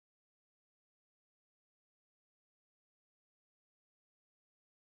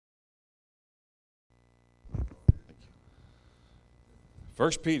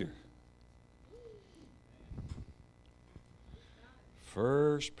First Peter.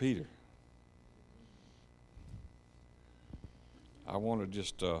 First Peter. I want to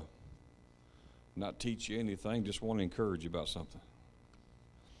just not teach you anything, just want to encourage you about something.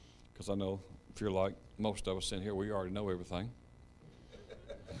 Because I know if you're like most of us in here, we already know everything.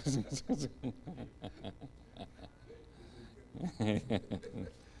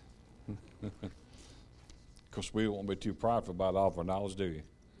 Of course, we won't be too prideful about all of our knowledge, do you?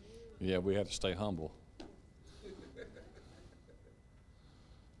 Yeah, we have to stay humble.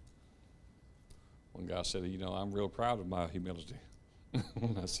 One guy said, I'm real proud of my humility.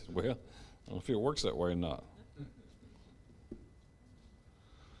 I said, well, I don't know if it works that way or not.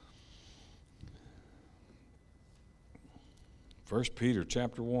 First Peter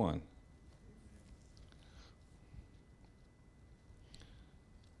chapter 1.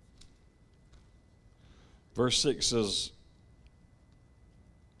 Verse 6 says,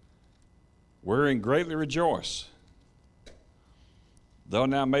 wherein greatly rejoice, though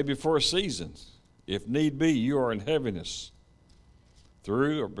now maybe for a season, if need be, you are in heaviness,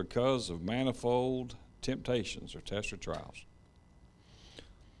 through or because of manifold temptations or tests or trials,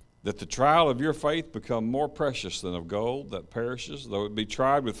 that the trial of your faith become more precious than of gold that perishes, though it be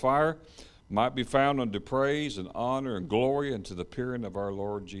tried with fire, might be found unto praise and honor and glory unto the appearing of our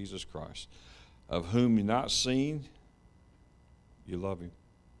Lord Jesus Christ, of whom you not seen, you love him.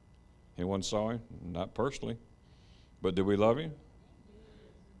 Anyone saw him? Not personally, but do we love him?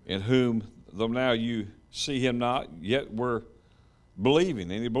 In whom, though now you see him not, yet we're believing.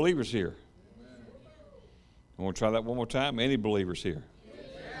 Any believers here? Amen. I want to try that one more time. Any believers here?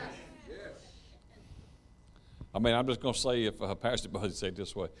 Yes. I mean, I'm just going to say, if Pastor Buddy said it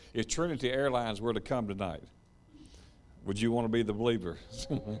this way, if Trinity Airlines were to come tonight, would you want to be the believer?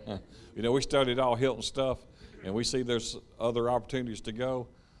 We studied all Hilton stuff, and we see there's other opportunities to go.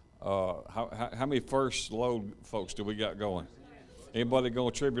 How many first load folks do we got going? Anybody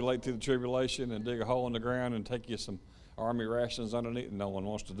going to tribulate through the tribulation and dig a hole in the ground and take you some army rations underneath? No one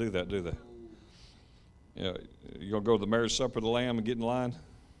wants to do that, do they? You're going to go to the marriage supper of the Lamb and get in line?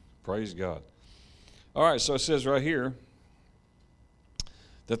 Praise God. All right, so it says right here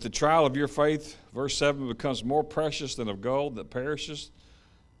that the trial of your faith, verse 7, becomes more precious than of gold that perishes,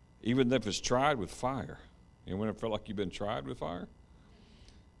 even if it's tried with fire. Anyone ever feel like you've been tried with fire?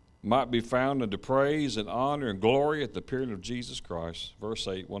 Might be found unto praise and honor and glory at the appearing of Jesus Christ. Verse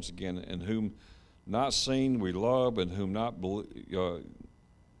 8, once again, in whom not seen we love, and whom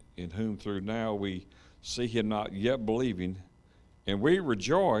in whom through now we see him not yet believing, and we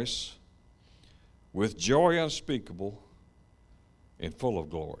rejoice with joy unspeakable and full of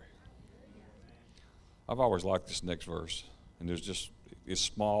glory. I've always liked this next verse, and it's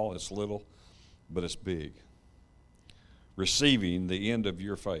small, it's little, but it's big. Receiving the end of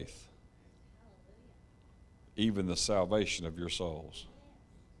your faith, even the salvation of your souls.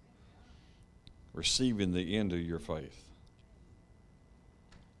 Receiving the end of your faith.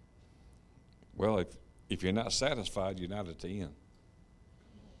 Well, if you're not satisfied, you're not at the end.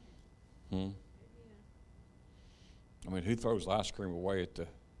 I mean, who throws ice cream away at the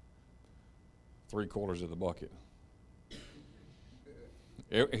 3/4 of the bucket?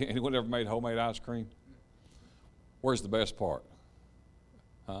 Anyone ever made homemade ice cream? Where's the best part?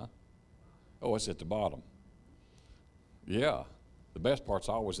 Huh? Oh, it's at the bottom. Yeah. The best part's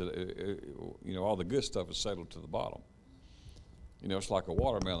always, all the good stuff is settled to the bottom. It's like a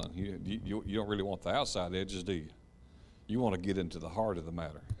watermelon. You don't really want the outside edges, do you? You want to get into the heart of the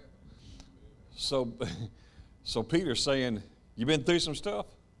matter. So Peter's saying, you been through some stuff?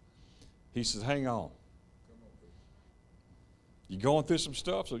 He says, hang on. You going through some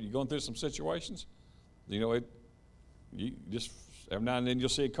stuff? So you going through some situations? You just every now and then you'll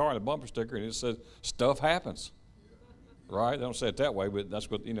see a car and a bumper sticker and it says, stuff happens. Right? They don't say it that way, but that's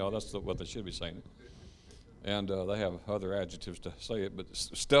what what they should be saying. And they have other adjectives to say it, but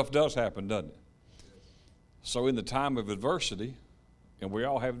stuff does happen, doesn't it? So in the time of adversity, and we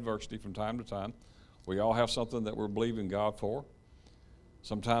all have adversity from time to time, we all have something that we're believing God for.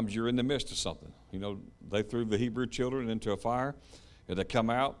 Sometimes you're in the midst of something. They threw the Hebrew children into a fire, and they come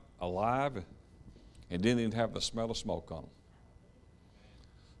out alive and didn't even have the smell of smoke on them.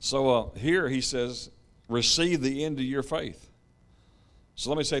 So here he says, receive the end of your faith. So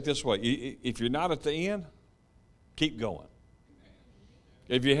let me say it this way. If you're not at the end, keep going.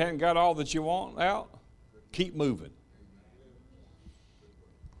 If you haven't got all that you want out, keep moving.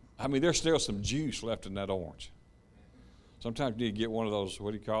 I mean, there's still some juice left in that orange. Sometimes you need to get one of those,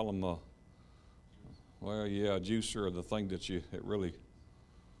 what do you call them? A juicer, or the thing that it really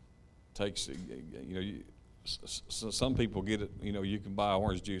takes, Some people get it, you can buy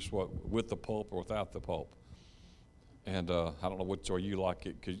orange juice with the pulp or without the pulp. And I don't know which way you like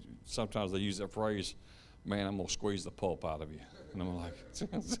it, because sometimes they use that phrase, man, I'm going to squeeze the pulp out of you. And I'm like,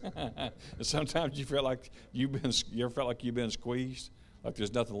 and sometimes you ever felt like you've been squeezed, like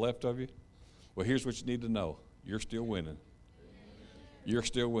there's nothing left of you? Well, here's what you need to know. You're still winning. You're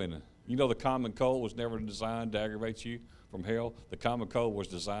still winning. You know the common cold was never designed to aggravate you from hell. The common cold was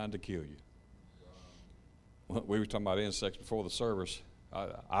designed to kill you. We were talking about insects before the service.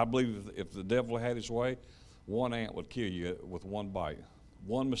 I believe if the devil had his way, one ant would kill you with one bite.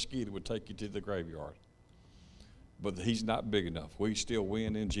 One mosquito would take you to the graveyard. But he's not big enough. We still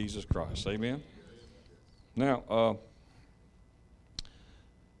win in Jesus Christ. Amen? Now,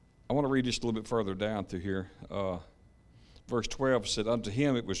 I want to read just a little bit further down through here. Verse 12 said, unto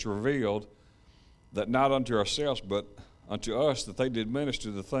him it was revealed that not unto ourselves, but unto us, that they did minister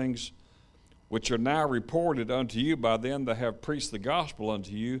the things which are now reported unto you by them that have preached the gospel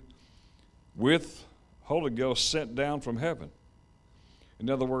unto you with Holy Ghost sent down from heaven. In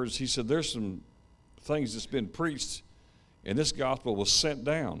other words, he said there's some things that's been preached, and this gospel was sent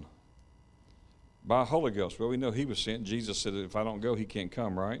down by Holy Ghost. Well, we know he was sent. Jesus said that if I don't go, he can't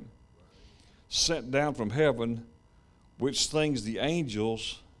come, right? Sent down from heaven, which things the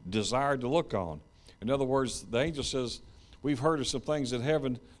angels desired to look on. In other words, the angel says, we've heard of some things in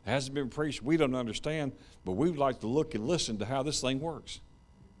heaven that hasn't been preached. We don't understand, but we would like to look and listen to how this thing works.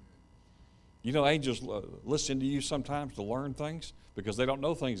 You know, angels listen to you sometimes to learn things because they don't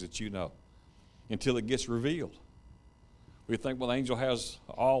know things that you know until it gets revealed. We think, well, the angel has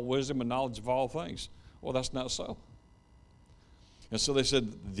all wisdom and knowledge of all things. Well, that's not so. And so they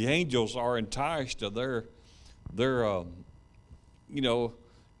said the angels are enticed to they're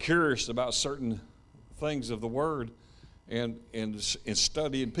curious about certain things of the Word and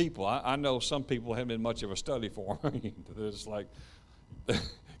studying people. I know some people haven't been much of a study for them. It's like,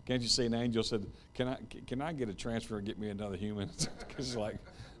 can't you see an angel said, can I get a transfer and get me another human? Because it's like,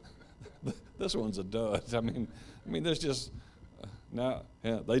 this one's a dud. I mean, there's just,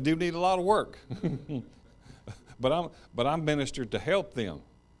 they do need a lot of work. But I'm ministered to help them.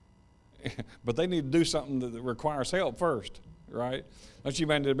 But they need to do something that requires help first, right? Don't you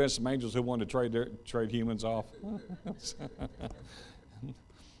imagine there have been some angels who wanted to trade humans off?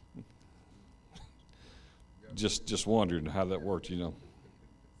 just wondering how that worked,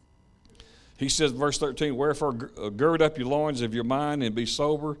 He says, verse 13, wherefore gird up your loins of your mind and be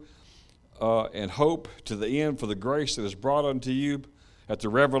sober, and hope to the end for the grace that is brought unto you at the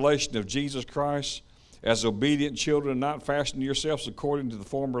revelation of Jesus Christ, as obedient children, not fashioning yourselves according to the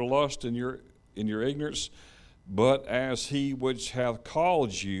former lust in your ignorance, but as he which hath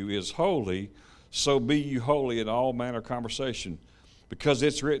called you is holy, so be you holy in all manner of conversation. Because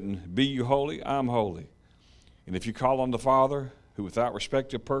it's written, be you holy, I'm holy. And if you call on the Father, who without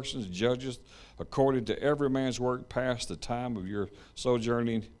respect of persons judgeth according to every man's work past the time of your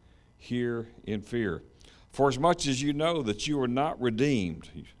sojourning here in fear. For as much as you know that you are not redeemed,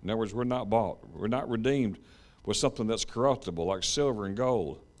 in other words, we're not bought, we're not redeemed with something that's corruptible, like silver and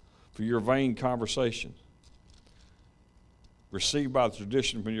gold, for your vain conversation, received by the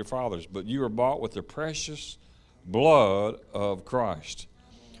tradition from your fathers, but you are bought with the precious blood of Christ,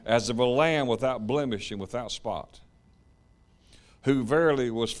 as of a lamb without blemish and without spot, who verily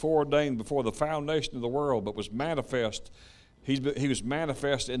was foreordained before the foundation of the world, but was manifest. He was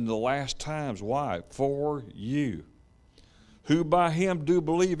manifest in the last times. Why? For you, who by him do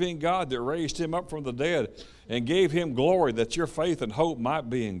believe in God, that raised him up from the dead and gave him glory, that your faith and hope might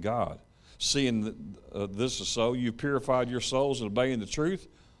be in God. Seeing this is so, you purified your souls in obeying the truth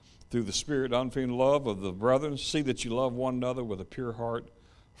through the Spirit unfeigned love of the brethren. See that you love one another with a pure heart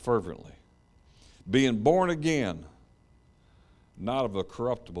fervently, being born again, not of a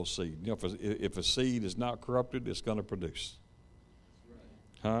corruptible seed. If a seed is not corrupted, it's going to produce.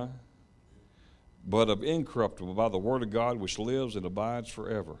 But of incorruptible, by the word of God, which lives and abides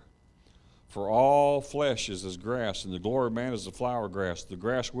forever. For all flesh is as grass, and the glory of man is the flower grass. The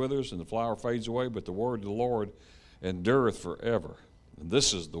grass withers and the flower fades away, but the word of the Lord endureth forever. And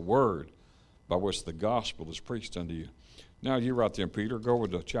this is the word by which the gospel is preached unto you. Now you're right there, Peter. Go over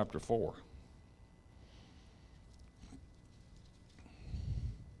to chapter 4.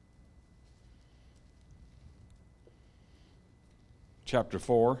 Chapter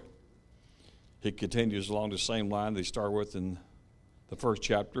 4, he continues along the same line they start with in the first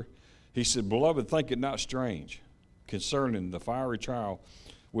chapter. He said, beloved, think it not strange concerning the fiery trial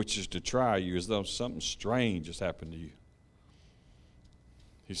which is to try you, as though something strange has happened to you.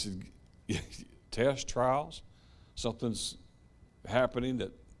 He said, test trials, something's happening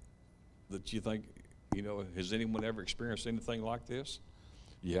that you think has anyone ever experienced anything like this?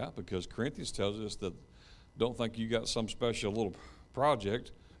 Yeah, because Corinthians tells us that don't think you got some special little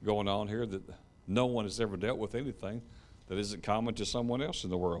project going on here that no one has ever dealt with anything that isn't common to someone else in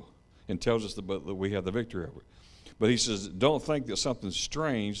the world, and tells us that we have the victory over it. But he says, don't think that something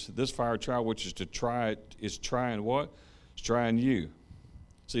strange, this fire trial, which is to try it, is trying what? It's trying you.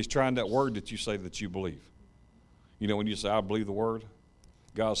 See, he's trying that word that you say that you believe. When you say, I believe the word,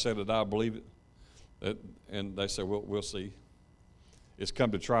 God said it, I believe it. And they say, well, we'll see. It's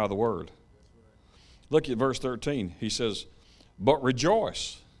come to try the word. Look at verse 13. He says, but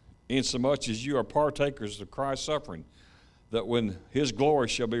rejoice insomuch as you are partakers of Christ's suffering, that when his glory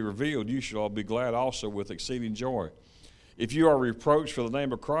shall be revealed, you shall be glad also with exceeding joy. If you are reproached for the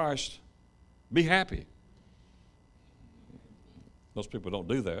name of Christ, be happy. Most people don't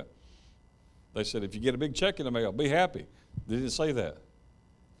do that. They said, if you get a big check in the mail, be happy. They didn't say that,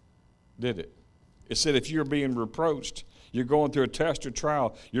 did it? It said if you're being reproached, you're going through a test or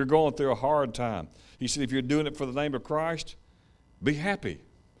trial, you're going through a hard time. He said if you're doing it for the name of Christ, be happy.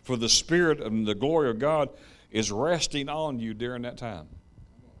 For the Spirit and the glory of God is resting on you during that time.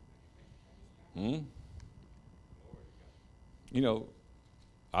 I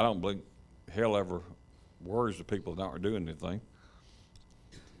don't believe hell ever worries the people that aren't doing anything.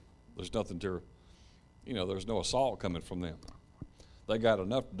 There's nothing to, there's no assault coming from them. They got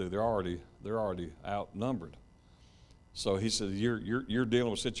enough to do. They're already outnumbered. So he said, you're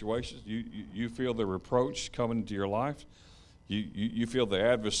dealing with situations. You feel the reproach coming into your life. You feel the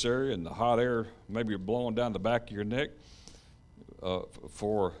adversary and the hot air maybe blowing down the back of your neck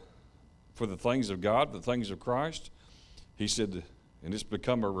for the things of God, the things of Christ. He said, and it's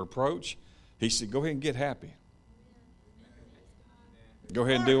become a reproach. He said, go ahead and get happy. Go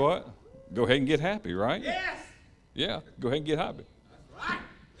ahead and do what? Go ahead and get happy, right? Yes. Yeah, go ahead and get happy. That's right.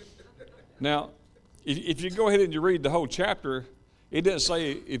 Now, if you go ahead and you read the whole chapter, it doesn't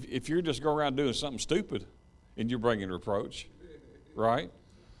say if you're just going around doing something stupid and you're bringing reproach, right?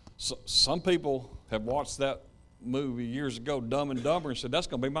 So, some people have watched that movie years ago, Dumb and Dumber, and said, that's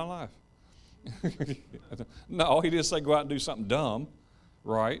going to be my life. No, he didn't say go out and do something dumb,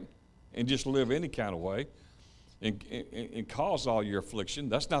 right, and just live any kind of way and cause all your affliction.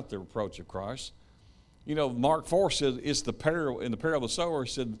 That's not the reproach of Christ. Mark 4 said it's the parable, in the parable of the sower, he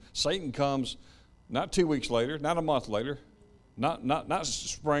said Satan comes not 2 weeks later, not a month later, not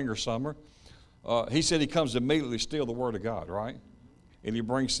spring or summer. He said he comes to immediately steal the word of God, right? And he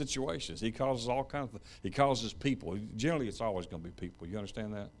brings situations. He causes all kinds of, he causes people. Generally, it's always going to be people. You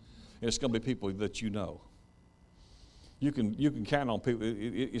understand that? And it's going to be people that you know. You can count on people.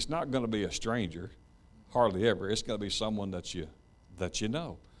 It's not going to be a stranger, hardly ever. It's going to be someone that you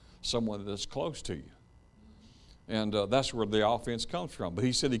know, someone that's close to you. And that's where the offense comes from. But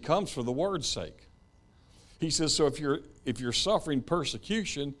he said he comes for the word's sake. He says, so if you're suffering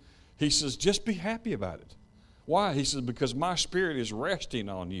persecution, he says, just be happy about it. Why? He says, because my Spirit is resting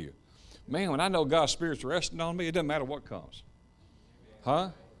on you. Man, when I know God's Spirit's resting on me, it doesn't matter what comes. Huh?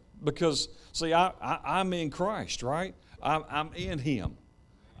 Because, see, I'm in Christ, right? I'm in Him.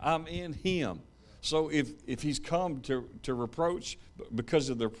 I'm in Him. So if He's come to reproach, because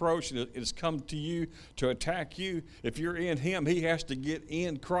of the reproach, and it's come to you to attack you, if you're in Him, He has to get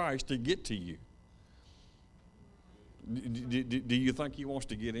in Christ to get to you. Do you think He wants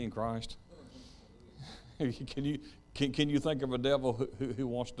to get in Christ? Can you think of a devil who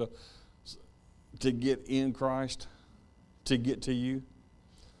wants to get in Christ, to get to you?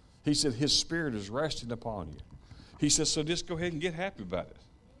 He said His Spirit is resting upon you. He says, so just go ahead and get happy about it.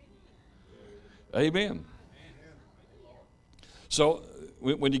 Amen. So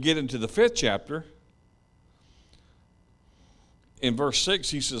when you get into the 5th chapter, in verse 6,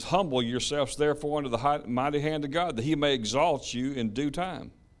 he says, humble yourselves therefore under the mighty hand of God, that He may exalt you in due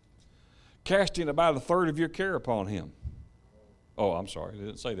time, casting about 1/3 of your care upon Him. Oh, I'm sorry, I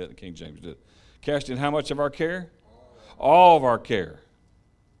didn't say that in King James, did it? Casting how much of our care? All of our care.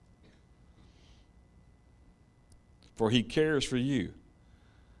 For He cares for you.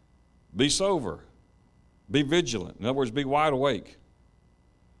 Be sober. Be vigilant. In other words, be wide awake.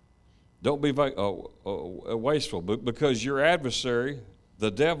 Don't be wasteful, because your adversary, the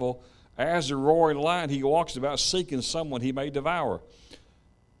devil, as a roaring lion, he walks about seeking someone he may devour.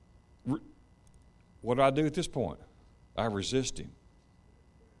 What do I do at this point? I resist him.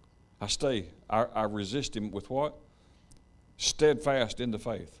 I resist him with what? Steadfast in the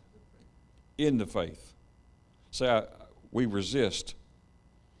faith. In the faith. Say, we resist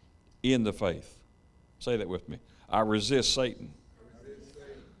in the faith. Say that with me. I resist Satan.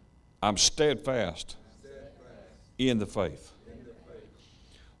 I'm steadfast in the faith.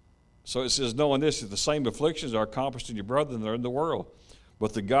 So it says, knowing this, that the same afflictions are accomplished in your brethren that are in the world.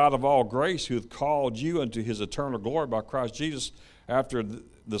 But the God of all grace, who hath called you unto his eternal glory by Christ Jesus, after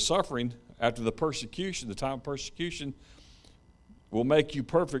the suffering, after the persecution, the time of persecution, will make you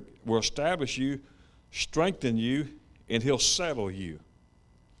perfect, will establish you, strengthen you, and he'll settle you.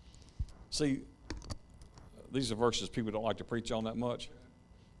 See, these are verses people don't like to preach on that much.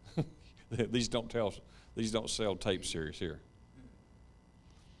 These don't sell tape series here.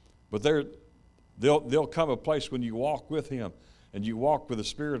 But there'll come a place when you walk with him, and you walk with the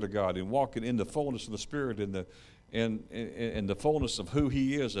Spirit of God, and walking in the fullness of the Spirit, and the fullness of who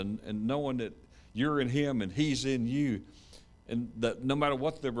he is, and knowing that you're in him and he's in you, and that no matter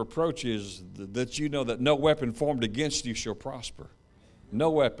what the reproach is, that you know that no weapon formed against you shall prosper. No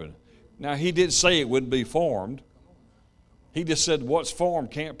weapon. Now, he didn't say it wouldn't be formed. He just said what's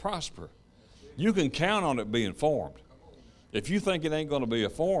formed can't prosper. You can count on it being formed. If you think it ain't going to be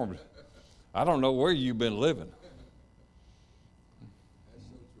formed, I don't know where you've been living.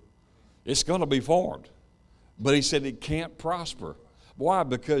 It's going to be formed. But he said it can't prosper. Why?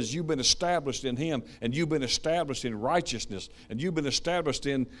 Because you've been established in him, and you've been established in righteousness, and you've been established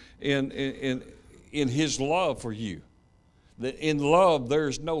in his love for you. That in love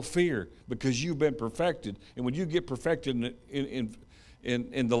there's no fear, because you've been perfected. And when you get perfected in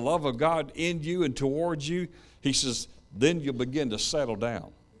the love of God in you and towards you, he says, then you'll begin to settle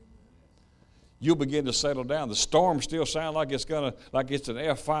down. You'll begin to settle down. The storm still sounds like it's an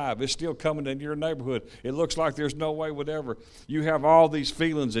F5. It's still coming in your neighborhood. It looks like there's no way whatever. You have all these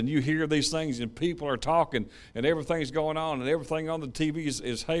feelings, and you hear these things, and people are talking, and everything's going on, and everything on the TV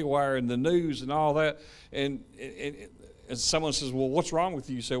is haywire, and the news and all that. And someone says, well, what's wrong with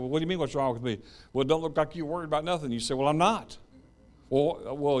you? You say, well, what do you mean what's wrong with me? Well, it don't look like you're worried about nothing. You say, well, I'm not.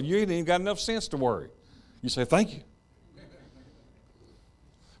 Well, you ain't even got enough sense to worry. You say, thank you.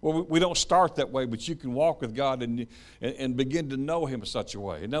 Well, we don't start that way, but you can walk with God and begin to know him in such a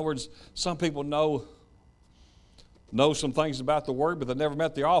way. In other words, some people know some things about the Word, but they never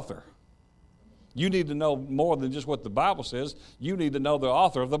met the author. You need to know more than just what the Bible says. You need to know the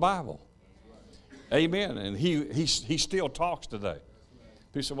author of the Bible. Amen. And he still talks today.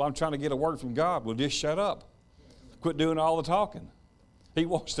 People say, well, I'm trying to get a word from God. Well, just shut up. Quit doing all the talking. He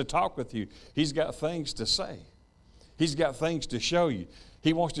wants to talk with you. He's got things to say. He's got things to show you.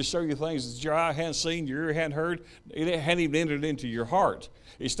 He wants to show you things that your eye hadn't seen, your ear hadn't heard, it hadn't even entered into your heart.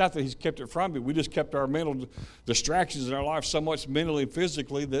 It's not that he's kept it from you. We just kept our mental distractions in our life so much mentally and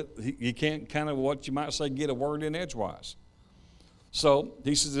physically that he can't kind of, what you might say, get a word in edgewise. So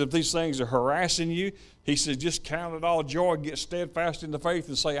he says, if these things are harassing you, he says, just count it all joy, get steadfast in the faith,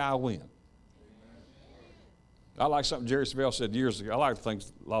 and say, I win. I like something Jerry Savelle said years ago. I like a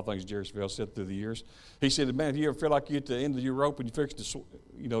lot of things Jerry Savelle said through the years. He said, man, if you ever feel like you're at the end of your rope and you're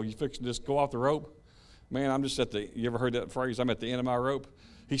fixing to just go off the rope, man, I'm just you ever heard that phrase, I'm at the end of my rope?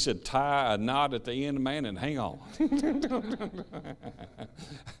 He said, tie a knot at the end, man, and hang on.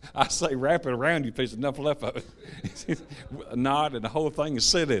 I say, wrap it around you if there's enough left of it. A knot and the whole thing is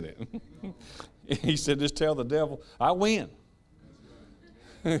sit in it. He said, just tell the devil, I win.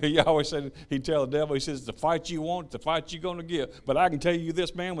 He always said, he'd tell the devil, he says, the fight you want, the fight you're going to get. But I can tell you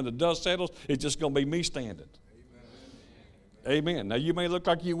this, man, when the dust settles, it's just going to be me standing. Amen. Now, you may look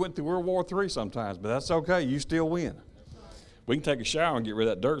like you went through World War III sometimes, but that's okay. You still win. We can take a shower and get rid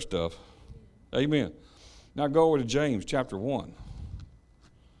of that dirt stuff. Amen. Now, go over to James chapter 1.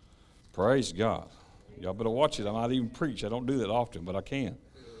 Praise God. Y'all better watch it. I might even preach. I don't do that often, but I can.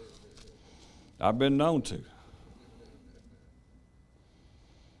 I've been known to.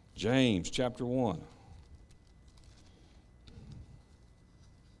 James chapter 1.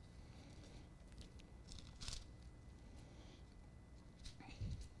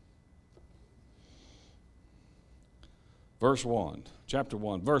 Verse 1, chapter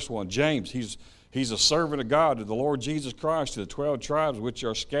 1, verse 1. James, he's a servant of God, to the Lord Jesus Christ, to the 12 tribes which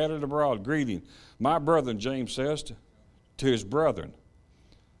are scattered abroad. Greeting. My brethren, James says, to his brethren.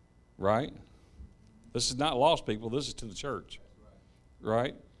 Right? This is not lost people. This is to the church.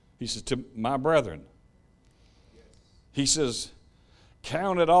 Right? He says, to my brethren. He says,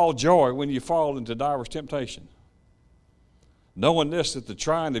 count it all joy when you fall into divers temptation, knowing this, that the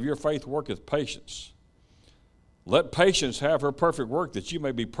trying of your faith worketh patience. Let patience have her perfect work, that you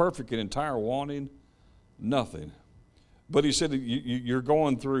may be perfect and entire, wanting nothing. But he said, you're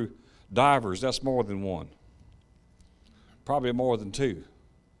going through divers. That's more than one. Probably more than two.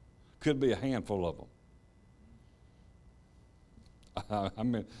 Could be a handful of them. I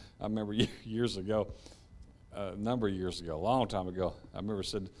remember years ago, a number of years ago, a long time ago, I remember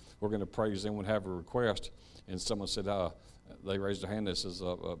said, we're going to praise them and have a request. And someone said, they raised their hand and says,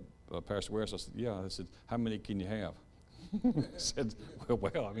 Pastor West. I said, yeah. I said, how many can you have? I said,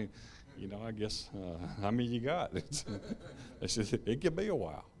 well, I mean, I guess, how many you got? They said, it could be a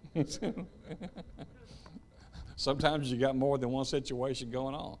while. Sometimes you got more than one situation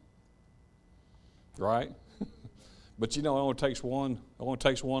going on, right? But it only takes one. It only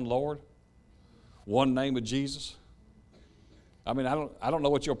takes one Lord, one name of Jesus. I mean, I don't know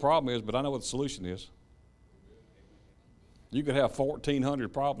what your problem is, but I know what the solution is. You could have 1,400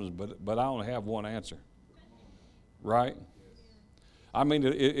 problems, but I only have one answer, right? I mean,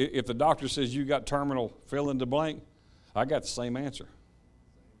 if the doctor says you got terminal fill in the blank, I got the same answer,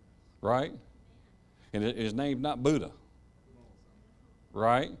 right? And his name's not Buddha,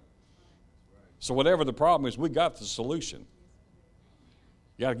 right? So whatever the problem is, we got the solution.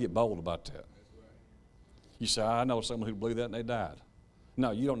 You got to get bold about that. You say, I know someone who believed that and they died.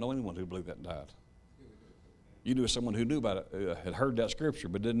 No, you don't know anyone who believed that and died. You knew someone who knew about it, had heard that scripture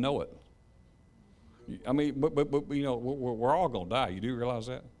but didn't know it. I mean, but we're all going to die. You do realize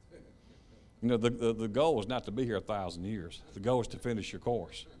that? The goal is not to be here 1,000 years. The goal is to finish your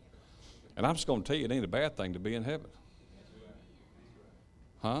course. And I'm just going to tell you, it ain't a bad thing to be in heaven.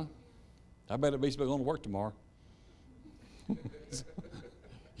 Huh? I bet it beats me going to work tomorrow.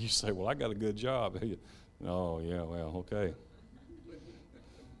 You say, well, I got a good job. Oh, yeah, well, okay.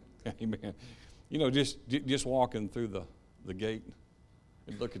 Amen. Just walking through the gate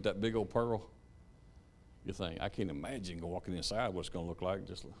and look at that big old pearl, you think, I can't imagine walking inside what it's going to look like.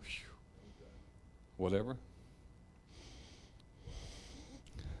 Just whatever.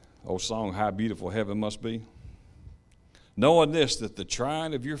 Old song, How Beautiful Heaven Must Be. Knowing this, that the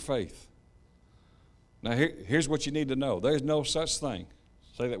trying of your faith. Now, here's what you need to know. There's no such thing.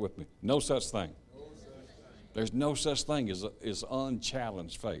 Say that with me. No such thing. There's no such thing as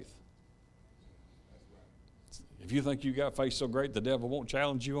unchallenged faith. If you think you got faith so great the devil won't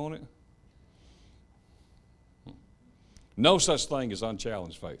challenge you on it, no such thing as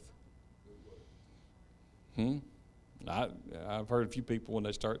unchallenged faith. I've heard a few people when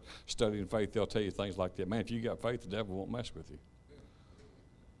they start studying faith, they'll tell you things like that. Man, if you got faith, the devil won't mess with you.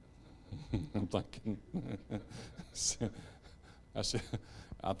 I'm thinking,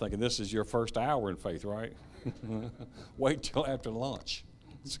 I'm thinking this is your first hour in faith, right? Wait till after lunch.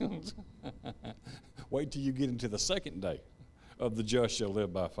 Wait till you get into the second day of the just shall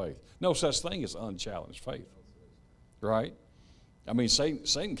live by faith. No such thing as unchallenged faith, right? I mean,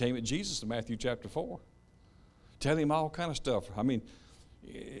 Satan came at Jesus in Matthew chapter 4, telling him all kind of stuff. I mean,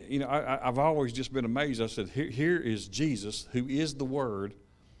 I've always just been amazed. I said, here is Jesus, who is the Word,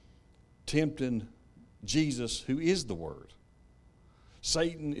 tempting Jesus, who is the Word.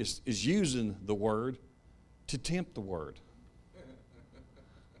 Satan is using the Word to tempt the Word.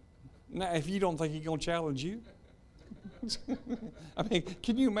 Now, if you don't think he's going to challenge you, I mean,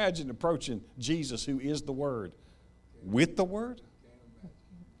 can you imagine approaching Jesus, who is the Word, with the Word?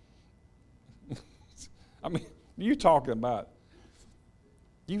 I mean, you're talking about,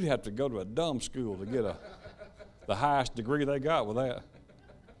 you'd have to go to a dumb school to get the highest degree they got with that.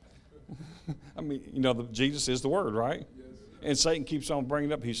 I mean, Jesus is the Word, right? Yes. And Satan keeps on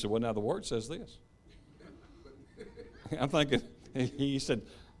bringing it up. He said, well, now the Word says this. I'm thinking, he said,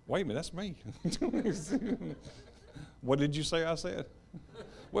 wait a minute, that's me. What did you say I said?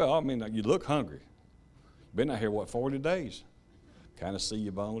 Well, I mean, you look hungry. Been out here, 40 days? Kind of see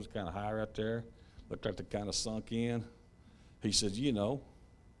your bones kind of high right there. Looked like they kind of sunk in. He says, you know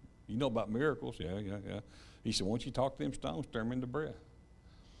about miracles. Yeah. He said, why don't you talk to them stones, turn them into bread?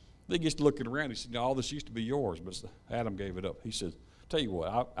 They just looking around. He said, all this used to be yours, but Adam gave it up. He said, tell you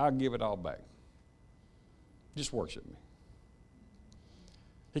what, I'll give it all back. Just worship me.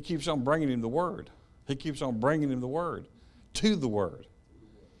 He keeps on bringing him the Word. He keeps on bringing him the Word to the Word.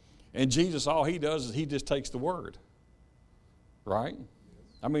 And Jesus, all he does is he just takes the Word. Right?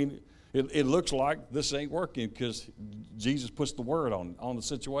 I mean, it looks like this ain't working because Jesus puts the Word on the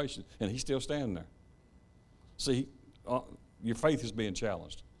situation, and he's still standing there. See, your faith is being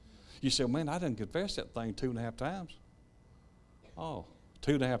challenged. You say, man, I didn't confess that thing 2.5 times. Oh,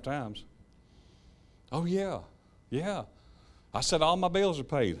 2.5 times. Oh, yeah. I said all my bills are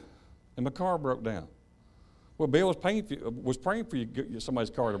paid, and my car broke down. Well, Bill was praying for you,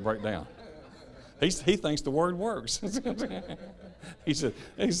 somebody's car to break down. He thinks the Word works. He said,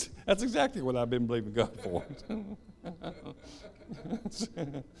 that's exactly what I've been believing God for.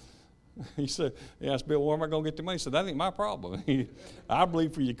 He said, he asked Bill, where am I going to get the money? He said, that ain't my problem. I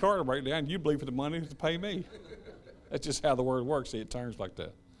believe for your car to break down, you believe for the money to pay me. That's just how the Word works. See, it turns like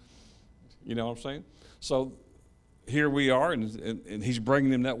that. You know what I'm saying? So here we are, and he's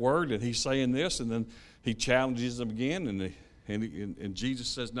bringing him that Word, and he's saying this, and then he challenges them again, And Jesus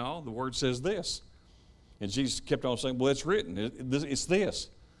says, no, the word says this. And Jesus kept on saying, well, it's written. It's this.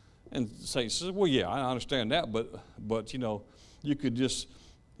 And Satan says, well, yeah, I understand that, but you could just,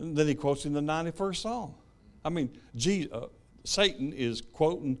 and then he quotes in the 91st Psalm. I mean, Satan is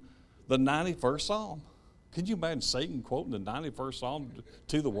quoting the 91st Psalm. Can you imagine Satan quoting the 91st Psalm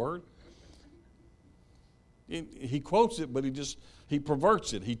to the Word? He quotes it, but he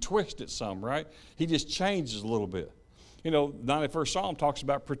perverts it. He twists it some, right? He just changes a little bit. The 91st Psalm talks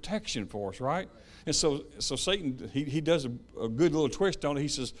about protection for us, right? And so Satan, he does a good little twist on it. He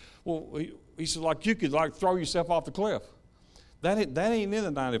says, well, he says, like you could throw yourself off the cliff. That ain't in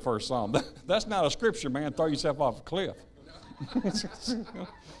the 91st Psalm. That's not a scripture, man, throw yourself off a cliff.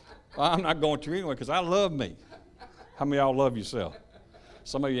 I'm not going to anyway because I love me. How many of y'all love yourself?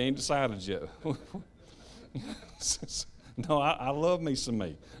 Some of you ain't decided yet. No, I love me some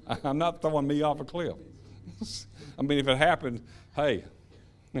me. I'm not throwing me off a cliff. I mean, if it happened, hey,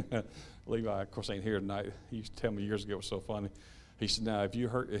 Levi, of course, ain't here tonight. He used to tell me years ago, it was so funny. He said, now, if you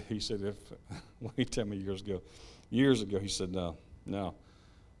hurt, he said, well, he told me years ago, he said, no,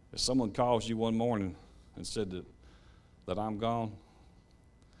 if someone calls you one morning and said that I'm gone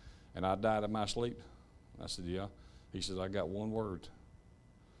and I died in my sleep, I said, yeah. He said, I got one word,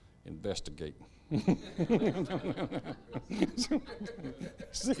 investigate. He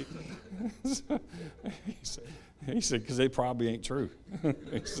said, because they probably ain't true.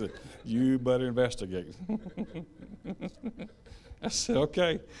 He said, you better investigate. I said,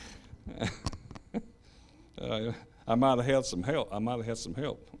 okay. I might have had some help.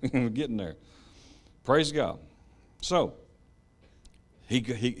 Getting there. Praise God. So,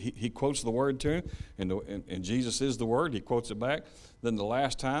 he quotes the word to him, and Jesus is the word. He quotes it back. Then the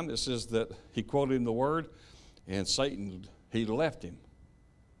last time it says that he quoted him the word, and Satan, he left him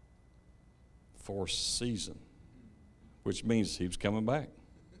for a season, which means he was coming back.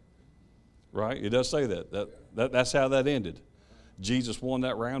 Right? It does say that's how that ended. Jesus won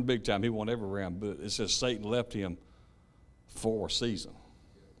that round big time. He won every round, but it says Satan left him for a season.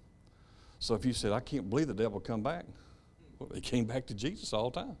 So if you said, I can't believe the devil come back, well, he came back to Jesus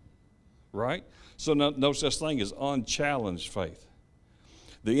all the time. Right? So no such thing as unchallenged faith.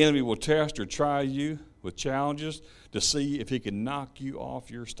 The enemy will test or try you with challenges to see if he can knock you off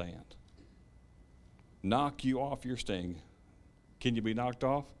your stand. Knock you off your stand. Can you be knocked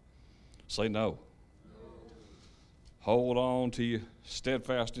off? Say no. Hold on to you,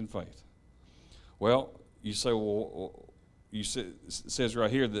 steadfast in faith. Well, you say, it says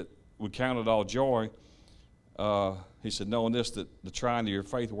right here that we count it all joy. He said, knowing this, that the trying of your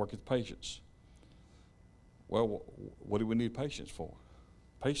faith worketh patience. Well, what do we need patience for?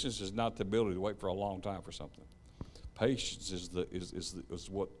 Patience is not the ability to wait for a long time for something. Patience is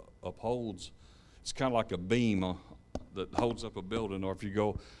what upholds. It's kind of like a beam that holds up a building, or if you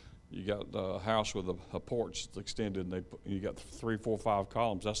got a house with a porch that's extended, and you got 3, 4, 5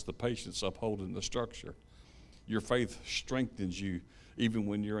 columns. That's the patience upholding the structure. Your faith strengthens you even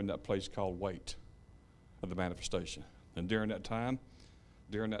when you're in that place called wait of the manifestation. And during that time,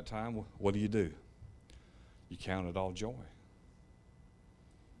 what do? You count it all joy.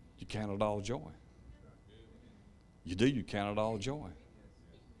 You count it all joy. You do. You count it all joy.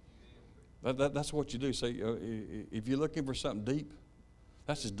 That's what you do. Say, if you're looking for something deep,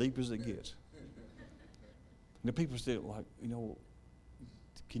 that's as deep as it gets. And the people say,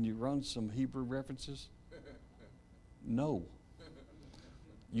 can you run some Hebrew references? No.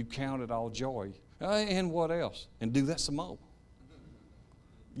 You count it all joy. And what else? And do that some more.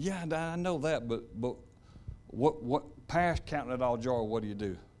 Yeah, I know that, but what past counting it all joy, what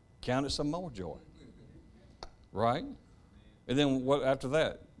do? Count it some more joy. Right? And then what after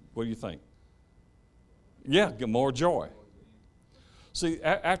that? What do you think? Yeah, get more joy. See,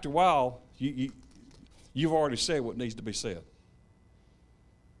 after a while, you've already said what needs to be said.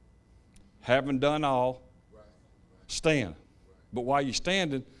 Having done all, stand. But while you're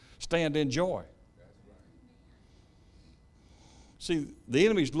standing, stand in joy. See, the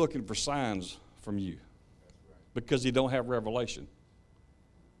enemy's looking for signs from you because he don't have revelation.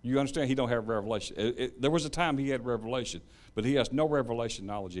 You understand? He don't have revelation. There was a time he had revelation, but he has no revelation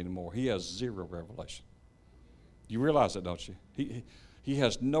knowledge anymore. He has zero revelation. You realize that, don't you? He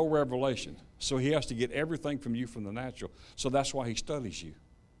has no revelation. So he has to get everything from you from the natural. So that's why he studies you.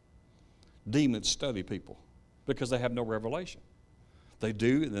 Demons study people because they have no revelation. They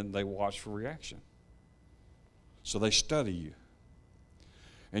do, and then they watch for reaction. So they study you.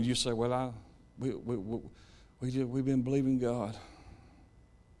 And you say, well, we've been believing God.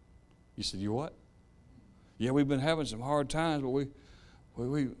 You said, you what? Yeah, we've been having some hard times, but we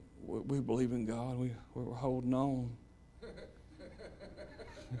believe in God. We're holding on.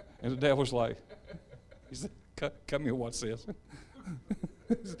 And the devil's like, he said, come here, watch this.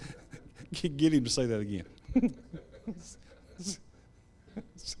 Get him to say that again.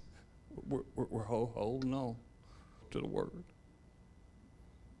 We're holding on to the word.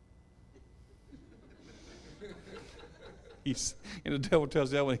 And the devil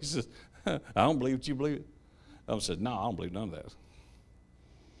tells the devil, he says, I don't believe it, you believe it. The devil says, no, I don't believe none of that.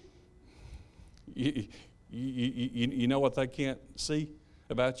 You know what they can't see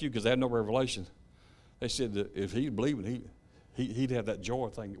about you? Because they have no revelation. They said that if he believed it, he'd have that joy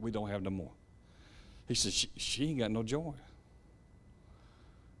thing that we don't have no more. He said, she ain't got no joy.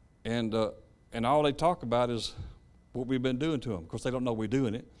 And all they talk about is what we've been doing to them. Of course, they don't know we're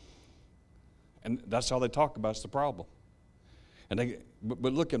doing it. And that's all they talk about is the problem. And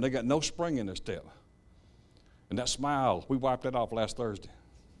but look at them, they got no spring in their step. And that smile, we wiped that off last Thursday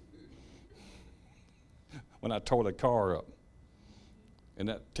when I tore the car up. And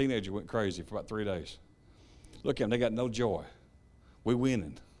that teenager went crazy for about 3 days. Look at them, they got no joy. We're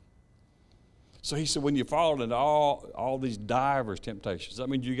winning. So he said, when you fall into all these diverse temptations, that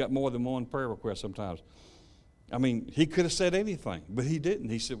means you got more than one prayer request sometimes. I mean, he could have said anything, but he didn't.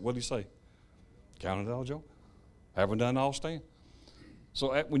 He said, what did he say? Count it all joy. Haven't done all stand.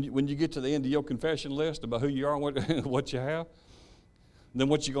 So when you get to the end of your confession list about who you are and what you have, then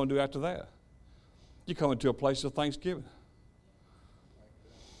what you going to do after that? You come into a place of thanksgiving.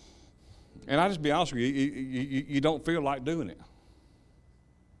 And I just be honest with you, you don't feel like doing it.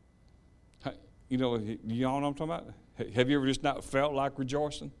 You know what I'm talking about? Have you ever just not felt like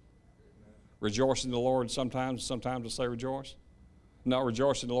rejoicing? Rejoicing in the Lord sometimes to say rejoice. Not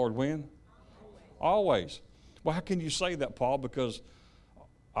rejoicing in the Lord when? Always. Well, how can you say that, Paul? Because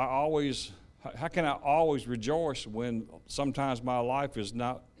how can I always rejoice when sometimes my life is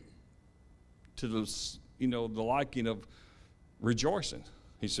not to the liking of rejoicing?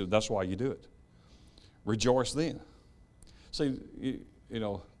 He said, that's why you do it. Rejoice then. See,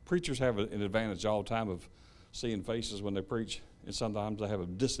 preachers have an advantage all the time of seeing faces when they preach, and sometimes they have a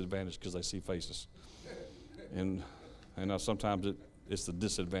disadvantage because they see faces. And sometimes it's the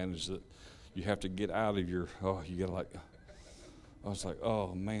disadvantage that you have to get out of your, you get like, I was like,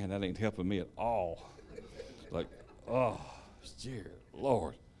 oh man, that ain't helping me at all. Like, oh, dear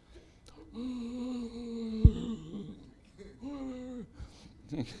Lord.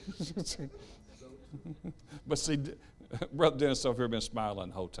 But see, Brother Dennis over here been smiling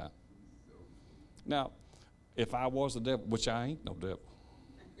the whole time. Now, if I was the devil, which I ain't no devil,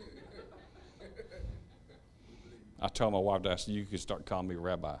 I told my wife that you could start calling me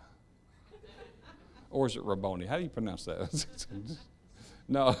Rabbi. Or is it Rabboni? How do you pronounce that?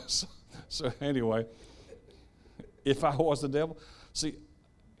 No, so anyway, if I was the devil, see,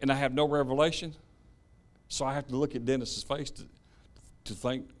 and I have no revelation, so I have to look at Dennis's face to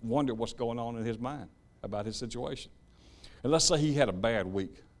wonder what's going on in his mind about his situation. And let's say he had a bad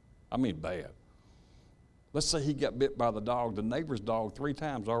week. I mean bad. Let's say he got bit by the neighbor's dog 3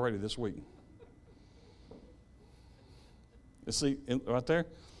 times already this week. You see, right there?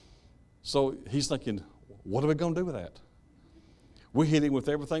 So he's thinking, what are we going to do with that? We hit him with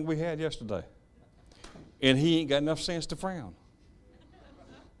everything we had yesterday. And he ain't got enough sense to frown.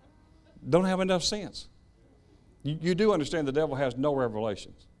 Don't have enough sense. You do understand the devil has no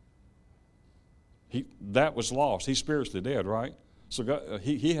revelations. That was lost. He's spiritually dead, right? So God,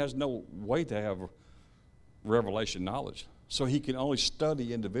 he has no way to have revelation knowledge. So he can only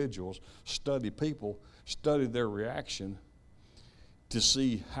study individuals, study people, study their reaction to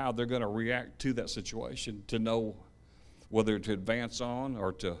see how they're going to react to that situation, to know whether to advance on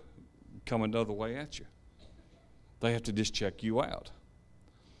or to come another way at you. They have to just check you out.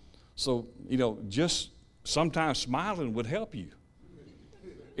 So, just sometimes smiling would help you.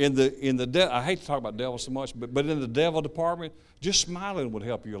 I hate to talk about devil so much, but in the devil department, just smiling would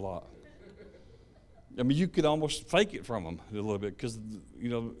help you a lot. I mean, you could almost fake it from them a little bit because,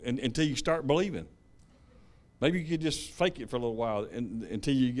 until you start believing. Maybe you could just fake it for a little while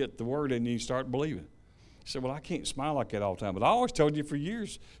until you get the word and you start believing. You say, well, I can't smile like that all the time. But I always told you for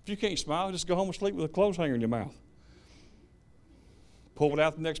years, if you can't smile, just go home and sleep with a clothes hanger in your mouth. Pull it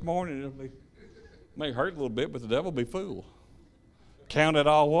out the next morning, and it may hurt a little bit, but the devil will be fooled. Count it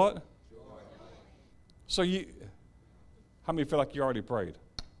all what? So how many feel like you already prayed?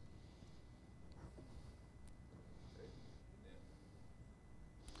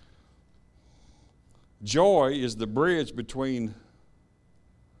 Joy is the bridge between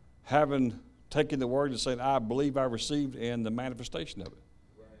having taken the word and saying, I believe I received, and the manifestation of it.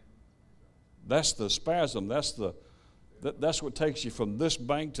 Right. That's the spasm. That's what takes you from this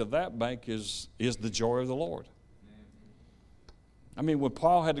bank to that bank is the joy of the Lord. I mean, when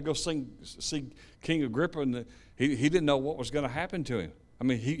Paul had to go see King Agrippa, and he didn't know what was going to happen to him. I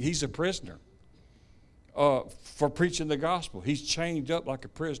mean, he's a prisoner for preaching the gospel. He's chained up like a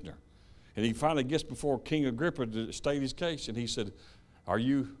prisoner. And he finally gets before King Agrippa to state his case. And he said, "Are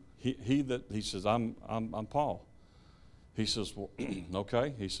you he that?" He says, "I'm Paul." He says, "Well,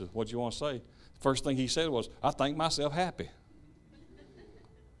 okay." He says, "What do you want to say?" First thing he said was, "I think myself happy."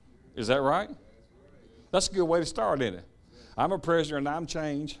 Is that right? That's a good way to start, isn't it? I'm a prisoner and I'm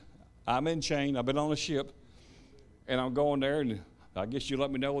chained. I'm in chain. I've been on a ship, and I'm going there, and I guess you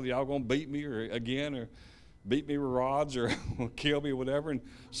let me know whether y'all going to beat me or beat me with rods or kill me or whatever. And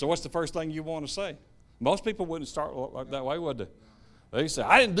so what's the first thing you want to say? Most people wouldn't start like that way, would they? They say,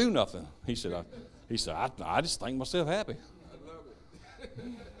 "I didn't do nothing." He said, I just think myself happy. I love it.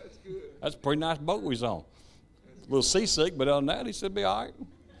 That's good. That's a pretty nice boat we was on. A little seasick, but other than that, he said, "Be all right."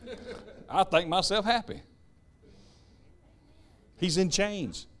 I think myself happy. He's in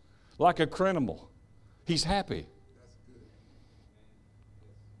chains, like a criminal. He's happy.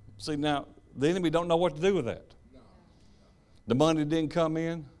 See, now, the enemy don't know what to do with that. The money didn't come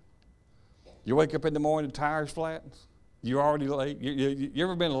in. You wake up in the morning, the tire's flat. You're already late. You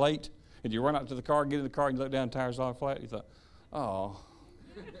ever been late, and you run out to the car, get in the car, and you look down, the tire's all flat? You thought, oh,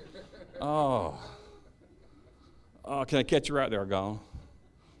 can I catch you right there, gone?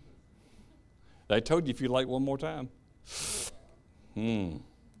 They told you if you're late one more time.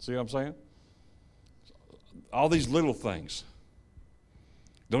 See what I'm saying? All these little things.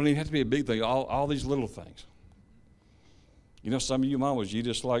 Don't even have to be a big thing. All these little things. You know, some of you mamas, you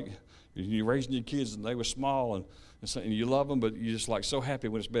just like, you're raising your kids and they were small and you love them, but you're just like so happy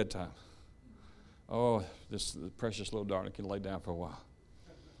when it's bedtime. Oh, this precious little darling can lay down for a while.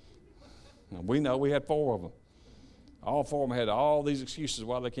 Now, we know we had 4 of them. All 4 of them had all these excuses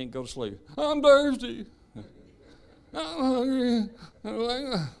why they can't go to sleep. I'm thirsty. I'm hungry.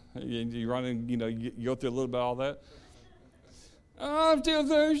 You run in, you go through a little bit of all that. Oh, I'm still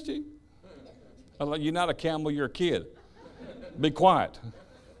thirsty. I'm like, you're not a camel, you're a kid. Be quiet.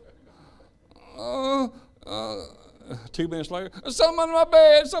 2 minutes later, something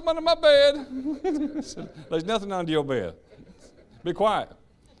under my bed. There's nothing under your bed. Be quiet.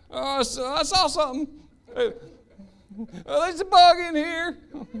 Oh, I saw something. There's a bug in here.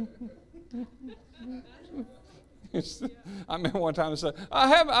 I remember one time I said,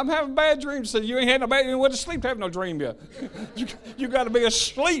 I'm having bad dreams. I said, you ain't had no bad dream. You went to sleep having no dream yet. You got to be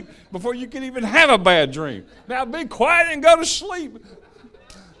asleep before you can even have a bad dream. Now be quiet and go to sleep.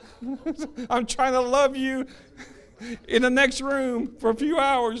 I'm trying to love you in the next room for a few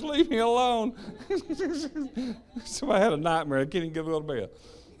hours. Leave me alone. So I had a nightmare. I can't even go to bed.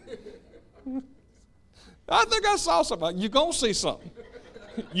 I think I saw something. You're going to see something.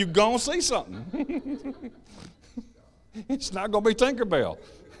 You're going to see something. It's not going to be Tinkerbell,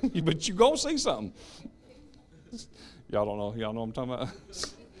 but you're going to see something. Y'all don't know. Y'all know what I'm talking about?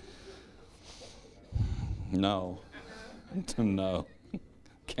 No. No.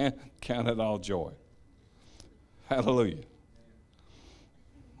 Count it all joy. Hallelujah.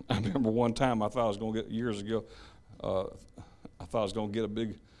 I remember one time I thought I was going to get, years ago, I thought I was going to get a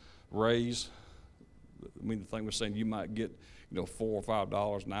big raise. I mean, the thing was saying you might get, $4 or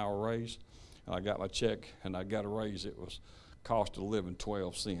 $5 an hour raise. And I got my check and I got a raise. It was cost of living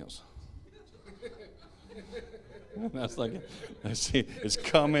 12 cents. And I was thinking, it's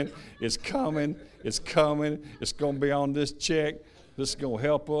coming. It's going to be on this check. This is going to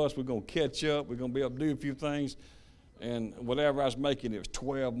help us. We're going to catch up. We're going to be able to do a few things. And whatever I was making, it was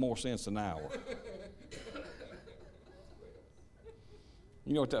 12 more cents an hour.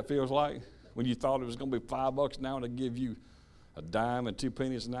 You know what that feels like? When you thought it was going to be $5 an hour and they give you a dime and 2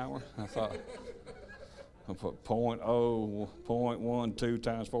 pennies an hour. I thought, I put 0.12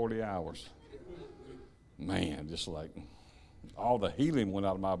 times 40 hours. Man, just like all the helium went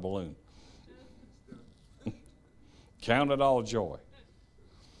out of my balloon. Count it all joy.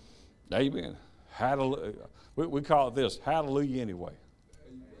 Amen. Hallelujah. We call it this, hallelujah anyway.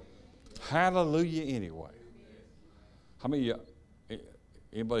 Hallelujah anyway. How many of you,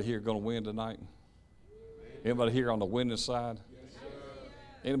 anybody here going to win tonight? Anybody here on the winning side?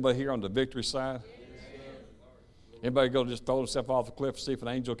 Anybody here on the victory side? Anybody go just throw himself off the cliff and see if an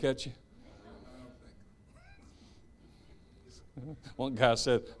angel will catch you? One guy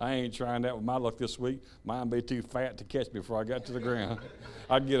said, I ain't trying that with my luck this week. Mine be too fat to catch me before I got to the ground.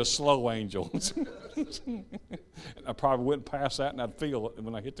 I'd get a slow angel. I probably wouldn't pass out and I'd feel it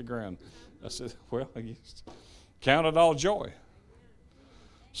when I hit the ground. I said, well, count it all joy.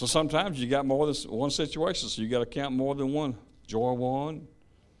 So sometimes you got more than one situation, so you got to count more than one. Joy 1,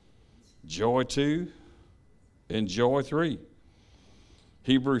 joy 2, and joy 3.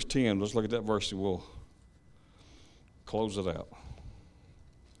 Hebrews 10, let's look at that verse and we'll close it out.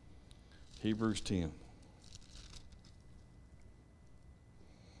 Hebrews 10.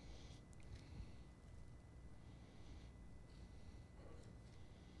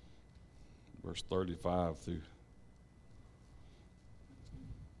 Verse 35 through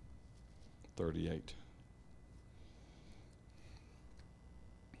 38.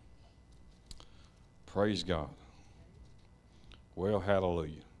 Praise God. Well,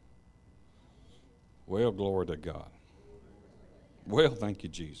 hallelujah. Well, glory to God. Well, thank you,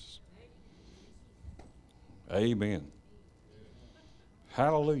 Jesus. Amen.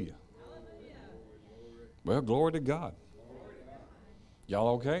 Hallelujah. Well, glory to God.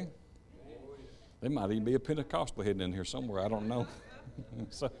 Y'all okay? There might even be a Pentecostal hidden in here somewhere. I don't know.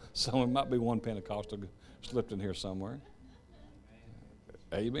 So it might be one Pentecostal slipped in here somewhere.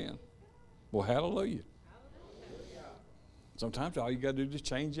 Amen. Well, hallelujah. Sometimes all you got to do is just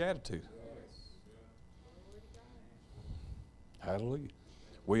change your attitude. Hallelujah.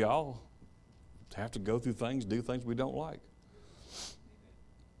 We all have to go through things, do things we don't like.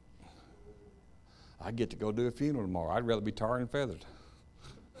 I get to go do a funeral tomorrow. I'd rather be tarred and feathered.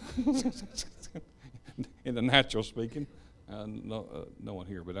 In the natural speaking, no one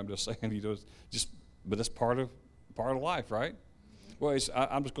here, but I'm just saying, but that's part of life, right? Well,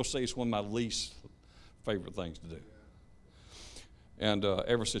 I'm just going to say it's one of my least favorite things to do. And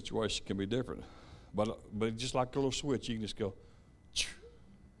every situation can be different, but just like a little switch, you can just go. Choo.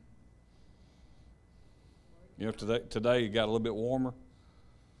 You know, today it got a little bit warmer.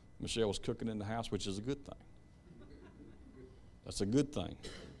 Michelle was cooking in the house, which is a good thing. That's a good thing.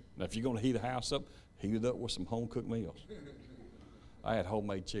 Now, if you're going to heat a house up, heat it up with some home-cooked meals. I had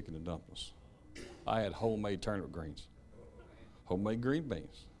homemade chicken and dumplings. I had homemade turnip greens, homemade green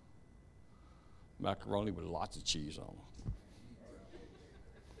beans, macaroni with lots of cheese on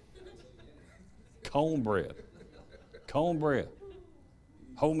it, cornbread,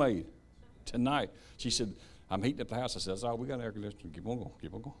 homemade. Tonight, she said, I'm heating up the house. I said, that's all we got, air conditioning. Keep on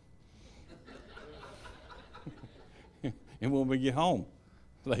going. And when we get home,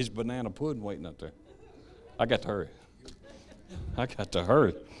 there's banana pudding waiting up there. I got to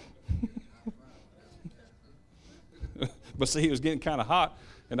hurry. But see, it was getting kind of hot,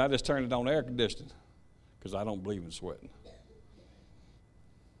 and I just turned it on air conditioning because I don't believe in sweating.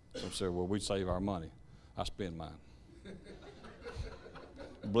 So I said, well, we save our money. I spend mine.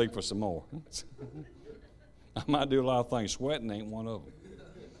 Believe for some more. I might do a lot of things. Sweating ain't one of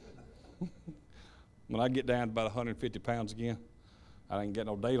them. When I get down to about 150 pounds again, I ain't got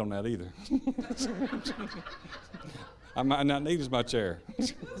no date on that either. I might not need as much air.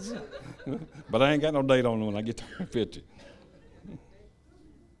 But I ain't got no date on it when I get to 150.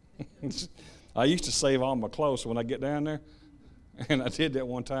 I used to save all my clothes when I get down there. And I did that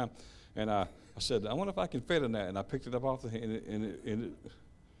one time. And I said, I wonder if I can fit in that. And I picked it up off and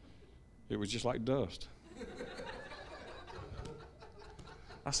it was just like dust.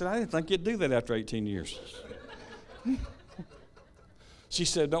 I said, I didn't think you'd do that after 18 years. She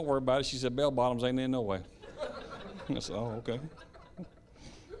said, don't worry about it. She said, bell bottoms ain't in no way. I said, oh, okay.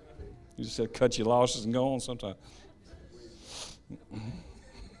 You just said, cut your losses and go on sometime.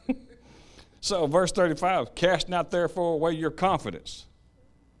 So, verse 35, cast not therefore away your confidence.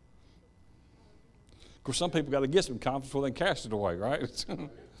 Of course, some people got to get some confidence before they cast it away, right?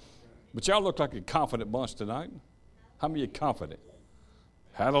 But y'all look like a confident bunch tonight. How many are confident?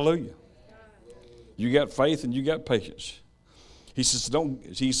 Hallelujah. You got faith and you got patience. He says,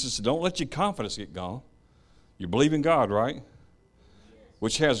 don't let your confidence get gone. You believe in God, right?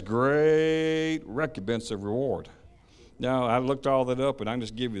 Which has great recompense of reward. Now, I looked all that up, and I can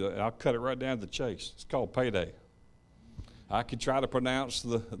just give you I'll cut it right down to the chase. It's called payday. I could try to pronounce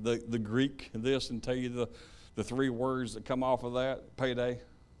the Greek this and tell you the three words that come off of that, payday.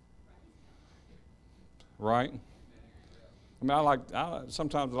 Right? I mean,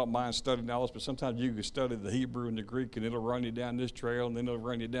 sometimes I don't mind studying all this, but sometimes you can study the Hebrew and the Greek, and it'll run you down this trail, and then it'll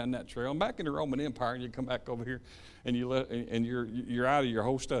run you down that trail. And back in the Roman Empire, and you come back over here, and you're out of your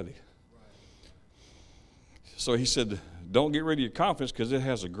whole study. So he said, don't get rid of your confidence because it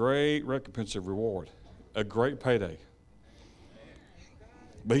has a great recompense of reward, a great payday.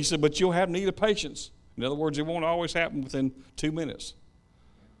 But he said, but you'll have need of patience. In other words, it won't always happen within 2 minutes.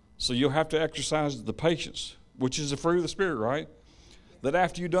 So you'll have to exercise the patience, which is the fruit of the Spirit, right? That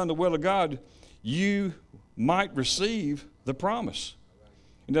after you've done the will of God, you might receive the promise.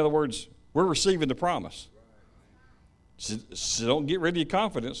 In other words, we're receiving the promise. So don't get rid of your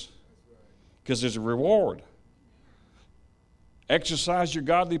confidence because there's a reward. Exercise your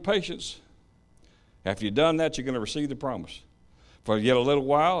godly patience. After you've done that, you're going to receive the promise. For yet a little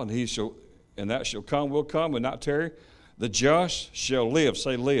while, and that shall come, will come, and not tarry. The just shall live.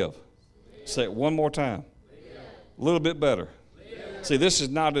 Say live. Say it one more time. A little bit better. See, this is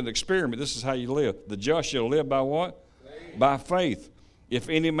not an experiment. This is how you live. The just shall live by what? By faith. If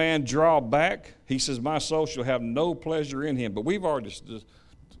any man draw back, he says, my soul shall have no pleasure in him. But we've already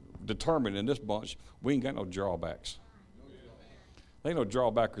determined in this bunch, we ain't got no drawbacks. There ain't no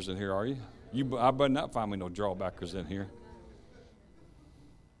drawbackers in here, are you? I better not find me no drawbackers in here.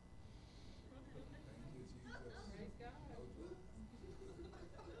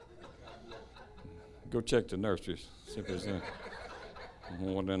 Go check the nurseries, see if there's any.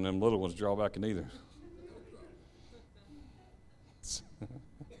 One of them little ones drawbacking either.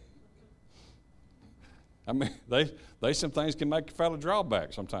 I mean, they some things can make a fellow draw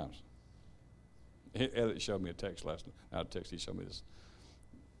back sometimes. Elliot showed me a text last night. Not a text, he showed me this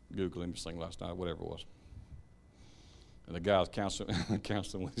Google image thing last night, whatever it was. And the guy was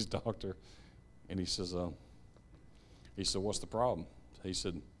counseling with his doctor, and he says, what's the problem? He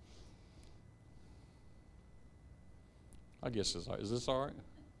said, I guess is this all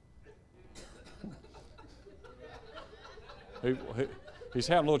right? He's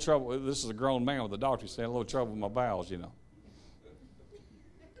having a little trouble. This is a grown man with a doctor. He's having a little trouble with my bowels, you know.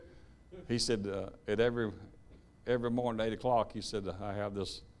 He said at every morning at 8 o'clock, he said, I have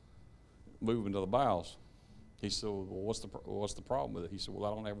this movement of the bowels. He said, well, what's the problem with it? He said,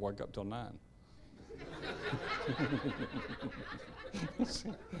 well, I don't ever wake up till 9.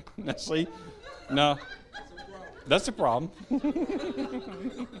 Now, see? No. That's a problem.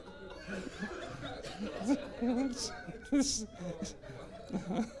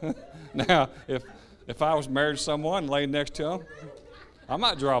 Now, if I was married to someone laying next to him, I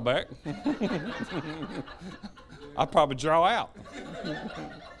might draw back. I'd probably draw out.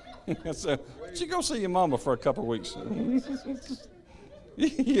 So, you go see your mama for a couple of weeks.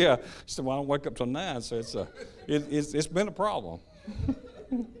 Yeah. She said, well, I don't wake up till 9, so it's been a problem.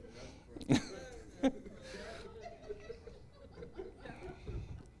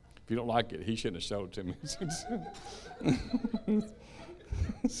 If you don't like it, he shouldn't have showed it to me.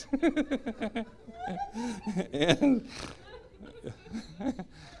 And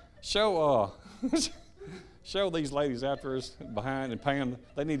show these ladies after us behind and Pam.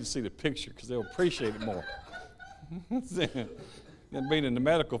 They need to see the picture because they'll appreciate it more. And being in the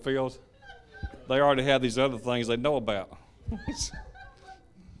medical field, they already have these other things they know about.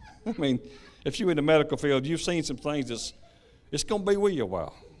 I mean, if you're in the medical field, you've seen some things it's going to be with you a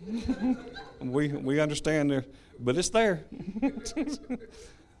while. We understand there, but it's there.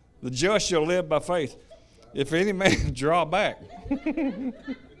 The just shall live by faith. If any man draw back,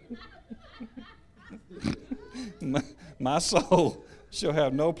 my soul shall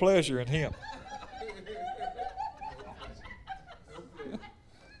have no pleasure in him.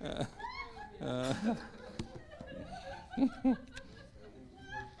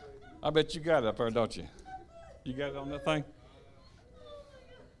 I bet you got it up there, don't you? You got it on that thing?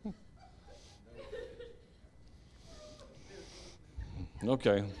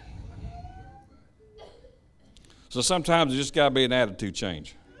 Okay. So sometimes there's just got to be an attitude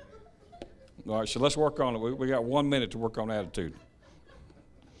change. All right, so let's work on it. We got 1 minute to work on attitude.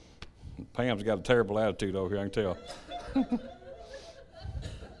 Pam's got a terrible attitude over here, I can tell.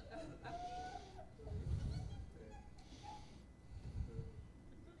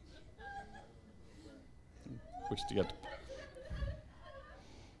 Which you got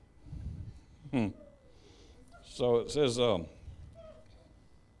to... So it says...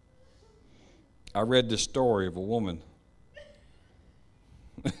 I read this story of a woman.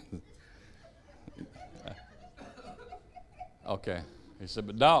 Okay. He said,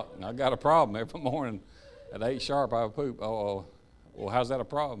 but Doc, I got a problem. Every morning at 8 sharp I poop. Oh, well, how's that a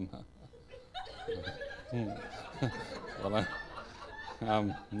problem? Well,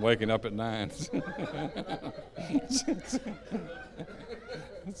 I'm waking up at 9.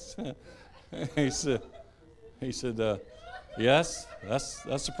 He said, yes,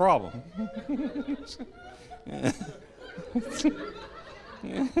 that's the problem.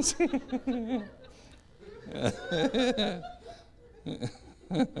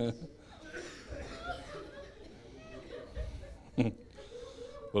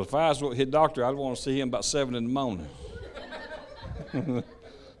 Well, if I was his doctor, I'd want to see him about 7 in the morning.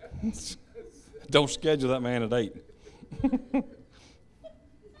 Don't schedule that man at 8.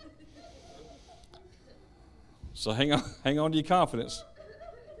 So hang on to your confidence.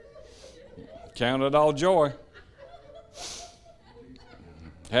 Count it all joy.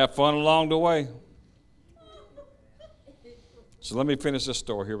 Have fun along the way. So let me finish this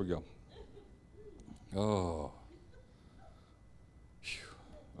story. Here we go. Oh.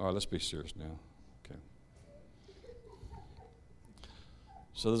 All right, let's be serious now. Okay.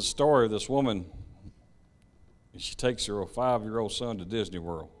 So there's a story of this woman. She takes her 5-year-old son to Disney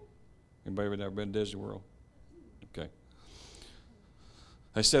World. Anybody ever been to Disney World? Okay.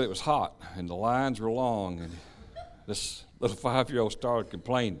 They said it was hot and the lines were long, and this little 5-year-old started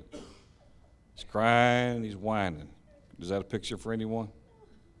complaining. He's crying, he's whining. Is that a picture for anyone?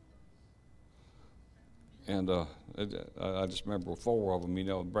 And I just remember 4 of them,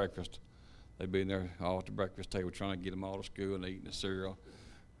 at breakfast. They'd be in there all at the breakfast table trying to get them all to school and eating the cereal.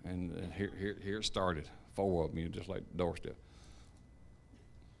 And here it started. 4 of them, just like the doorstep.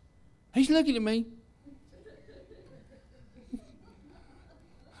 He's looking at me.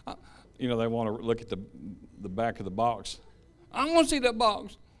 They want to look at the back of the box. I don't want to see that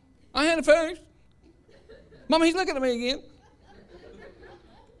box. I had it finished. Mama, he's looking at me again.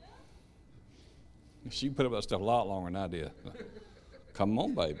 She put up that stuff a lot longer than I did. Come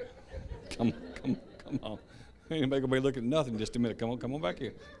on, baby. Come on. Anybody gonna be looking at nothing in just a minute. Come on back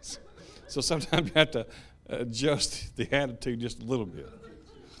here. So sometimes you have to adjust the attitude just a little bit.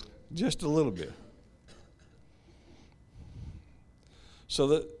 Just a little bit. So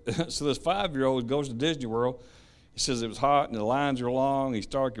this 5-year-old goes to Disney World. He says it was hot and the lines were long. He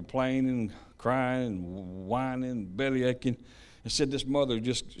started complaining, crying, and whining, belly aching. And said this mother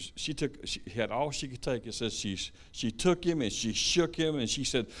she had all she could take. It says she took him and she shook him and she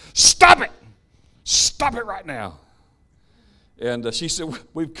said, "Stop it right now." And she said,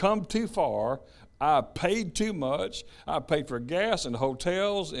 "We've come too far. I paid too much. I paid for gas and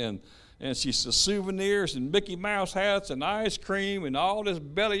hotels and she said souvenirs and Mickey Mouse hats and ice cream and all this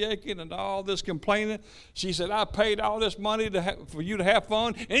belly aching and all this complaining." She said, "I paid all this money for you to have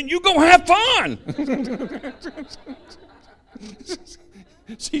fun, and you gonna have fun."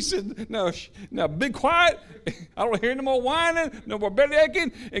 She said, now be quiet. I don't hear no more whining, no more belly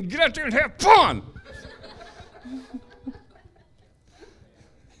aching, and get out there and have fun.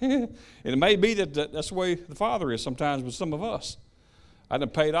 And it may be that's the way the Father is sometimes with some of us. I done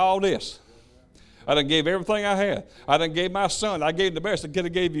paid all this. I done gave everything I had. I done gave my son. I gave the best. I could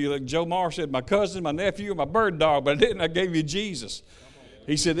have gave you, like Joe Marr said, my cousin, my nephew, my bird dog, but I didn't. I gave you Jesus.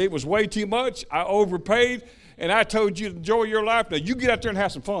 He said it was way too much. I overpaid. And I told you to enjoy your life. Now you get out there and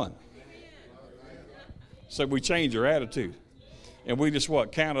have some fun. So we change our attitude. And we just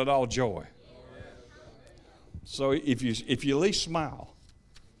count it all joy. So if you at least smile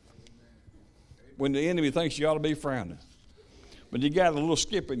when the enemy thinks you ought to be frowning. But you got a little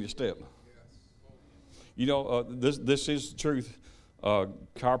skip in your step. This is the truth.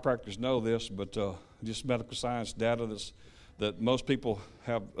 Chiropractors know this, but just medical science data that most people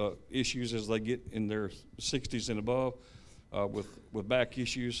have issues as they get in their 60s and above with back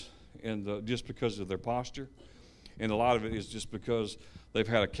issues, and just because of their posture. And a lot of it is just because they've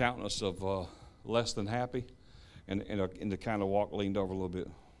had a countenance of less than happy, and they kind of walk leaned over a little bit.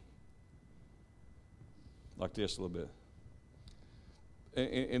 Like this a little bit.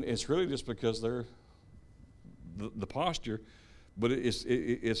 And it's really just because they're the posture, but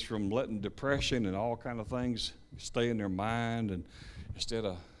it's from letting depression and all kind of things stay in their mind, and instead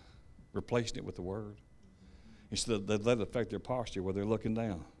of replacing it with the Word. Instead, they let it affect their posture where they're looking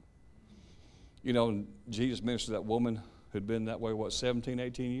down. Jesus ministered to that woman who'd been that way, 17,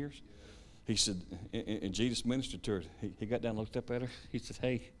 18 years? He said, and Jesus ministered to her. He got down and looked up at her. He said,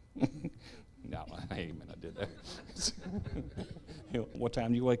 "Hey." No, amen, I did that. What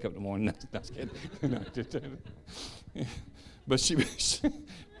time do you wake up in the morning? No, I was kidding. But he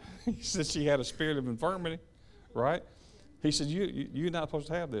said she had a spirit of infirmity, right? He said, you're not supposed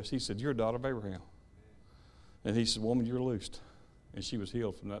to have this. He said, "You're a daughter of Abraham." And he said, "Woman, you're loosed." And she was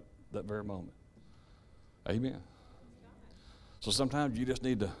healed from that very moment. Amen. So sometimes you just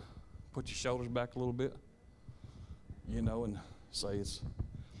need to put your shoulders back a little bit, and say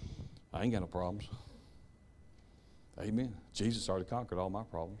I ain't got no problems. Amen. Jesus already conquered all my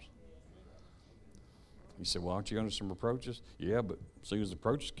problems. He said, "Well, aren't you under some reproaches?" Yeah, but as soon as the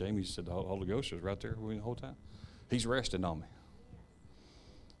reproaches came, he said the Holy Ghost was right there with me the whole time. He's resting on me.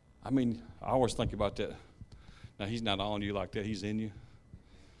 I always think about that. Now, he's not on you like that. He's in you.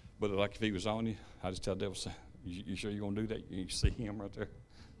 But like if he was on you, I just tell the devil, you sure you're going to do that? You see him right there?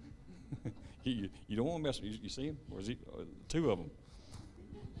 you don't want to mess with him. You see him? Or is he? 2 of them.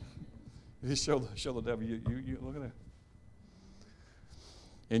 Just show the devil, you look at that.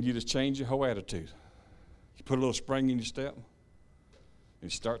 And you just change your whole attitude. You put a little spring in your step, and you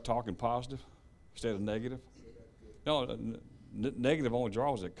start talking positive instead of negative. No, negative only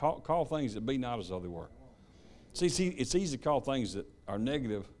draws it. Call things that be not as though they were. See, it's easy to call things that are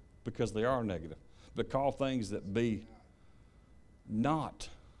negative because they are negative. But call things that be not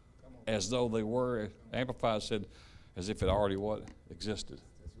as though they were. Amplified said, as if it already what existed.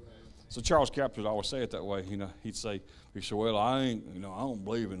 So Charles Capps would always say it that way. He'd say, well, I don't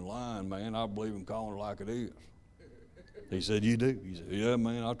believe in lying, man. I believe in calling it like it is. He said, you do? He said, yeah,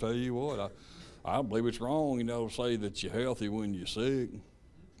 man, I'll tell you what. I believe it's wrong, to say that you're healthy when you're sick.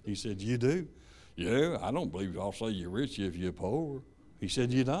 He said, you do? Yeah, I don't believe I'll say you're rich if you're poor. He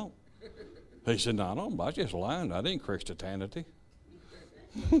said, you don't? He said, no, I don't. I just lying. I didn't Christianity.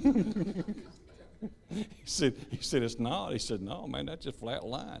 He said, it's not. He said, no, man, that's just flat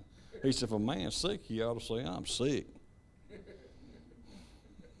lying. He said, if a man's sick, he ought to say, I'm sick.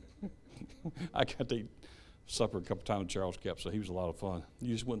 I got to eat supper a couple times with Charles Capps, so he was a lot of fun.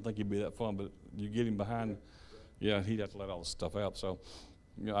 You just wouldn't think he'd be that fun, but you get him behind, yeah, he'd have to let all the stuff out. So,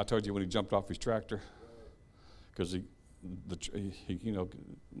 I told you when he jumped off his tractor, because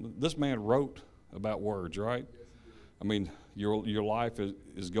this man wrote about words, right? I mean, your life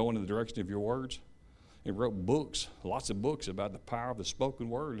is going in the direction of your words. He wrote books, lots of books about the power of the spoken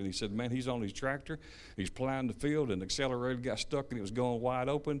word. And he said, man, he's on his tractor, he's plowing the field, and the accelerator got stuck, and it was going wide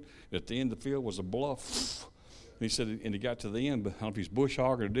open. And at the end of the field was a bluff. And he said, and he got to the end, but I don't know if he's bush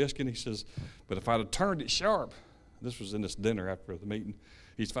hogging or disking. He says, but if I'd have turned it sharp, this was in this dinner after the meeting,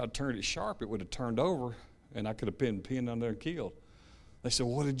 he said, if I'd turned it sharp, it would have turned over, and I could have been pinned on there and killed. They said,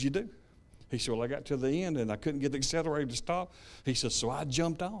 well, what did you do? He said, well, I got to the end, and I couldn't get the accelerator to stop. He said, so I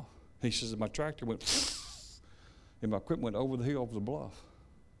jumped off. He says, my tractor went, and my equipment went over the hill, over the bluff.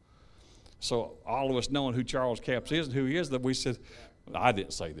 So all of us knowing who Charles Capps is and who he is, that we said, I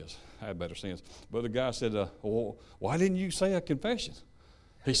didn't say this. I had better sense. But the guy said, well, why didn't you say a confession?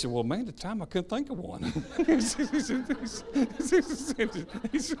 He said, well, man, at the time I couldn't think of one.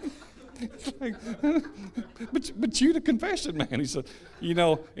 but you the confession man. He said,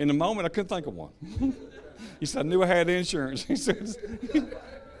 in the moment I couldn't think of one. He said, I knew I had insurance. He said,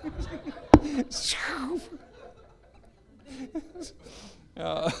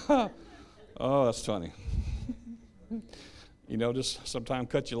 oh, that's funny. Just sometimes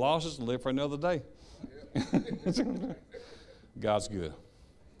cut your losses and live for another day. God's good.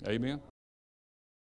 Amen.